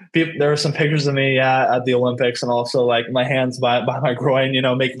there were some pictures of me at the Olympics, and also like my hands by my groin,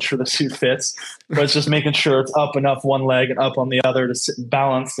 making sure the suit fits. But it's just making sure it's up enough one leg and up on the other to sit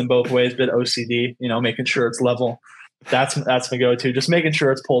balanced in both ways. Bit OCD, making sure it's level. That's my go-to. Just making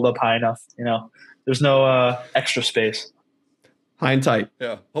sure it's pulled up high enough. There's no extra space. High and tight.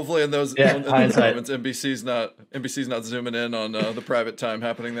 Yeah. Hopefully in those moments, NBC's not zooming in on the private time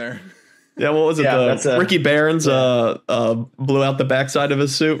happening there. Yeah, what was it? Ricky Barnes blew out the backside of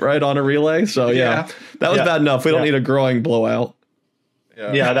his suit right on a relay. So that was bad enough. We don't need a groin blowout.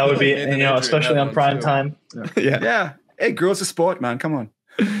 Yeah, that would be, especially on prime time. Yeah. Hey, girls, a sport, man. Come on.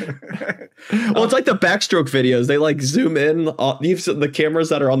 Well, it's like the backstroke videos. They like zoom in. You've seen the cameras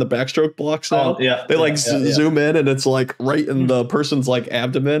that are on the backstroke blocks now. They zoom in, and it's like right in the person's like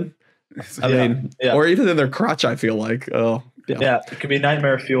abdomen. I mean, or even in their crotch. I feel like, yeah, it could be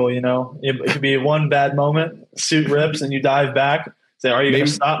nightmare fuel. It could be one bad moment, suit rips, and you dive back. Say, are you going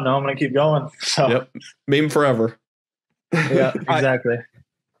to stop? No, I'm going to keep going. So, meme forever. Yeah, exactly.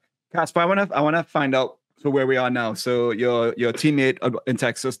 Caspar, I want to find out. So where we are now. So your teammate in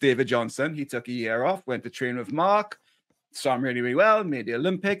Texas, David Johnson, he took a year off, went to train with Mark, saw him really, really well, made the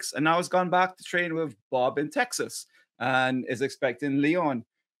Olympics, and now has gone back to train with Bob in Texas and is expecting Leon.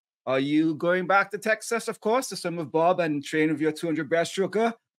 Are you going back to Texas, of course, to swim with Bob and train with your 200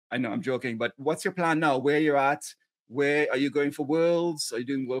 breaststroker? I know I'm joking, but what's your plan now? Where you're at? Where are you going for Worlds? Are you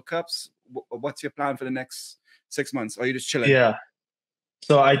doing World Cups? What's your plan for the next 6 months? Or are you just chilling? Yeah.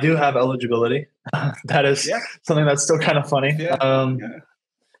 So I do have eligibility. That is something that's still kind of funny.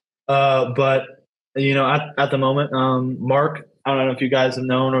 But at the moment, Mark, I don't know if you guys have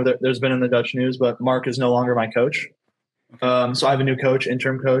known or there's been in the Dutch news, but Mark is no longer my coach. So I have a new coach,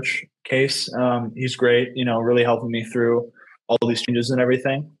 interim coach, Case. He's great, really helping me through all these changes and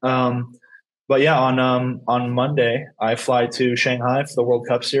everything. But yeah, on Monday, I fly to Shanghai for the World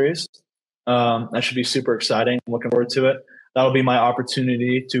Cup series. That should be super exciting. I'm looking forward to it. That'll be my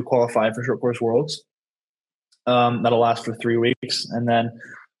opportunity to qualify for Short Course Worlds. That'll last for 3 weeks. And then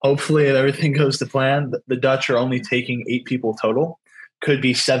hopefully if everything goes to plan, the Dutch are only taking 8 people total. Could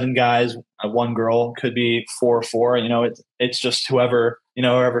be 7 guys, 1 girl, could be 4 or 4. It's just whoever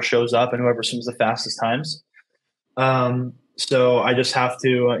shows up and whoever swims the fastest times. So I just have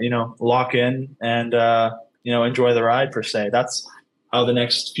to, lock in and, enjoy the ride per se. That's how the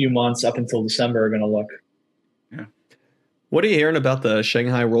next few months up until December are going to look. What are you hearing about the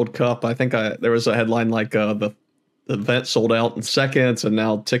Shanghai World Cup? I think there was a headline like the event sold out in seconds, and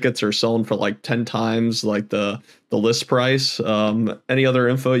now tickets are selling for like 10 times like the list price. Any other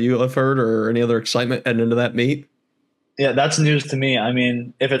info you have heard or any other excitement heading into that meet? Yeah, that's news to me. I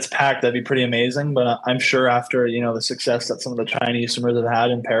mean, if it's packed, that'd be pretty amazing. But I'm sure after the success that some of the Chinese swimmers have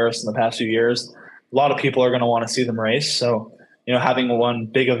had in Paris in the past few years, a lot of people are going to want to see them race. So having one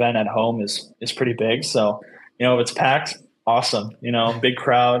big event at home is pretty big. So if it's packed, awesome. Big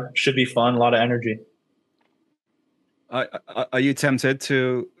crowd, should be fun, a lot of energy. Are you tempted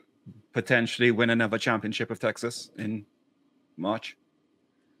to potentially win another championship of Texas in March?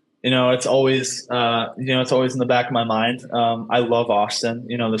 It's always in the back of my mind. I love Austin.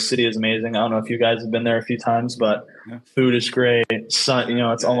 The city is amazing. I don't know if you guys have been there a few times, but food is great. Sun,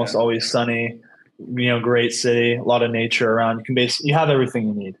 it's almost always sunny. Great city, a lot of nature around. You have everything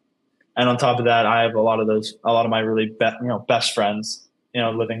you need. And on top of that, I have a lot of my really best friends,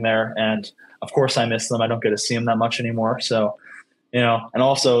 living there. And of course I miss them. I don't get to see them that much anymore. So, and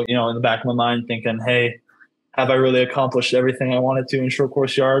also, in the back of my mind thinking, hey, have I really accomplished everything I wanted to in short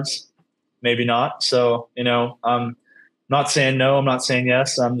course yards? Maybe not. So, I'm not saying no, I'm not saying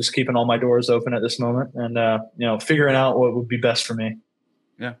yes. I'm just keeping all my doors open at this moment and, figuring out what would be best for me.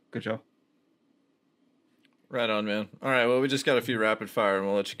 Yeah. Good job. Right on, man. All right. Well, we just got a few rapid fire and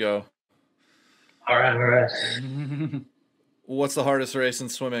we'll let you go. All right. What's the hardest race in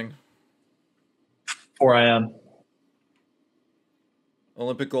swimming? 4 IM.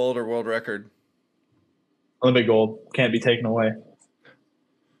 Olympic gold or world record? Olympic gold. Can't be taken away.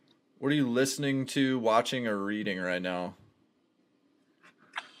 What are you listening to, watching, or reading right now?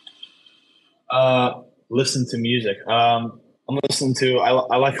 Listen to music. I'm listening to,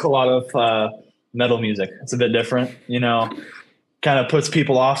 I like a lot of metal music. It's a bit different, kind of puts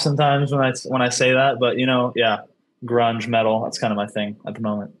people off sometimes when I say that, but yeah, grunge metal. That's kind of my thing at the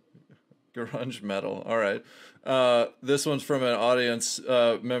moment. Grunge metal. All right. This one's from an audience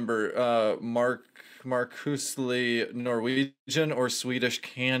member, Markusli, Norwegian or Swedish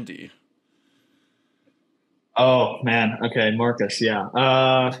candy? Oh man. Okay, Marcus. Yeah.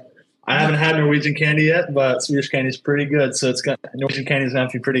 I haven't had Norwegian candy yet, but Swedish candy is pretty good. So Norwegian candy is going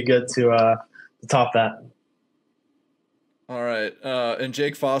to be pretty good to top that. All right. And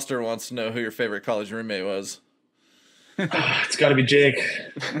Jake Foster wants to know who your favorite college roommate was. It's got to be Jake.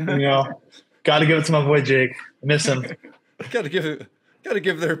 Got to give it to my boy Jake. I miss him. Got to give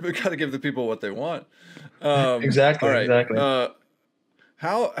the people what they want. Exactly. All right. Exactly.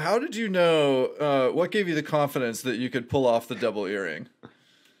 How did you know? What gave you the confidence that you could pull off the double earring?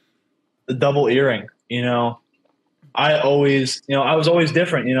 The double earring. I was always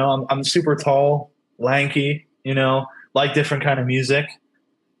different. I'm super tall, lanky. Like different kind of music.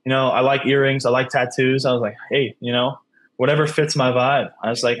 I like earrings. I like tattoos. I was like, hey, whatever fits my vibe. I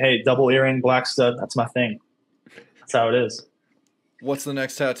was like, hey, double earring, black stud. That's my thing. That's how it is. What's the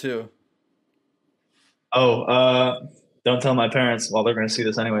next tattoo? Oh, don't tell my parents. Well, they're going to see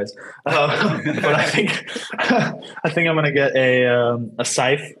this anyways. But I think I'm going to get a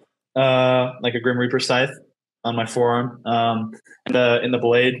scythe, like a Grim Reaper scythe on my forearm. And in the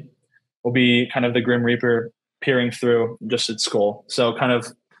blade will be kind of the Grim Reaper peering through just its skull. So kind of,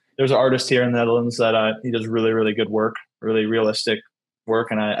 there's an artist here in the Netherlands that he does really, really good work, really realistic work.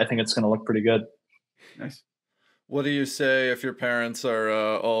 And I think it's going to look pretty good. Nice. What do you say if your parents are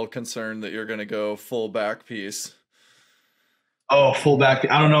all concerned that you're going to go full back piece? Oh, full back.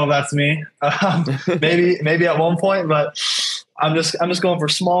 I don't know if that's me. Maybe at one point, but I'm just going for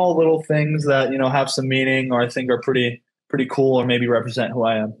small little things that, have some meaning or I think are pretty cool or maybe represent who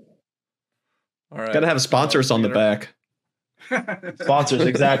I am. All right. Gotta have sponsors on the back. Sponsors,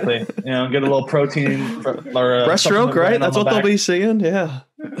 exactly. Get a little protein or Breaststroke, right? That's what they'll be seeing. Yeah.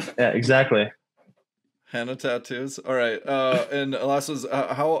 Yeah, exactly. Henna tattoos. All right. And last was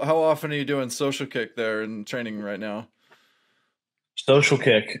how often are you doing social kick there and training right now? Social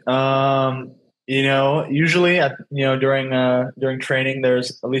kick. Usually during training,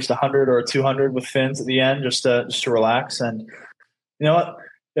 there's at least 100 or 200 with fins at the end, just to relax. And you know what?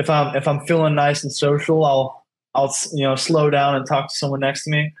 If I'm feeling nice and social, I'll slow down and talk to someone next to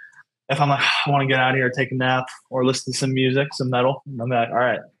me. If I'm like, I want to get out of here, take a nap, or listen to some music, some metal, I'm like, all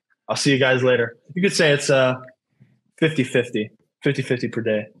right, I'll see you guys later. You could say it's 50-50 per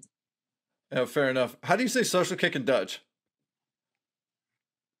day. Yeah, fair enough. How do you say social kick in Dutch?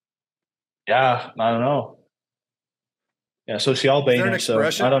 Yeah, I don't know. Yeah, sociaal benen. So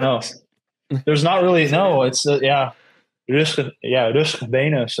I don't know. There's not really It's rustig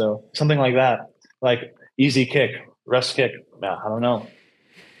benen. So something like that, like easy kick, rest kick. Yeah, I don't know.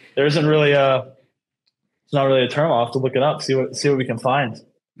 There isn't really it's not really a term. I'll have to look it up, see what we can find.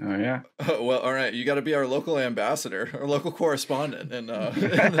 Oh yeah. Well, all right. You got to be our local ambassador, our local correspondent, and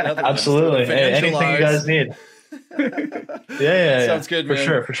absolutely. Hey, anything you guys need. Yeah. Sounds good,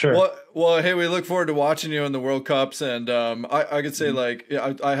 man. For sure. Well, hey, we look forward to watching you in the World Cups, and I could say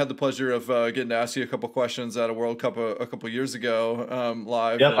I had the pleasure of getting to ask you a couple questions at a World Cup a couple years ago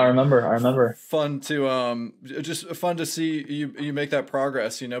live. Yep, I remember. Fun to see you make that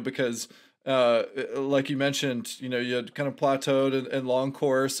progress, because like you mentioned, you had kind of plateaued in long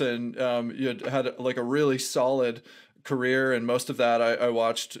course, and you had like a really solid career, and most of that I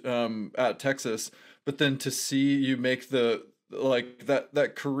watched at Texas. But then to see you make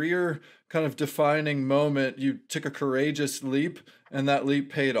that career kind of defining moment, you took a courageous leap, and that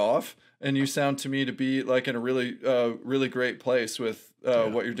leap paid off. And you sound to me to be like in a really, really great place with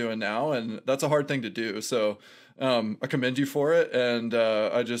what you're doing now, and that's a hard thing to do. So I commend you for it, and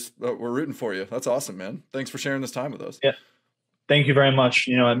we're rooting for you. That's awesome, man. Thanks for sharing this time with us. Yeah, thank you very much.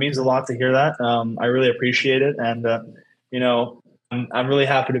 It means a lot to hear that. I really appreciate it, and I'm really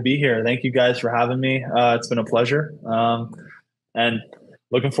happy to be here. Thank you guys for having me. It's been a pleasure. And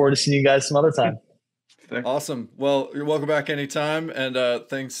looking forward to seeing you guys some other time. Awesome. Well, you're welcome back anytime. And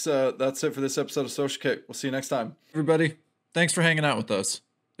thanks. That's it for this episode of Social Kick. We'll see you next time. Everybody, thanks for hanging out with us.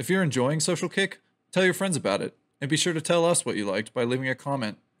 If you're enjoying Social Kick, tell your friends about it. And be sure to tell us what you liked by leaving a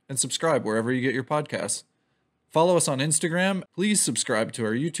comment, and subscribe wherever you get your podcasts. Follow us on Instagram. Please subscribe to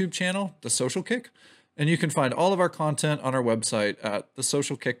our YouTube channel, The Social Kick. And you can find all of our content on our website at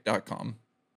thesocialkick.com.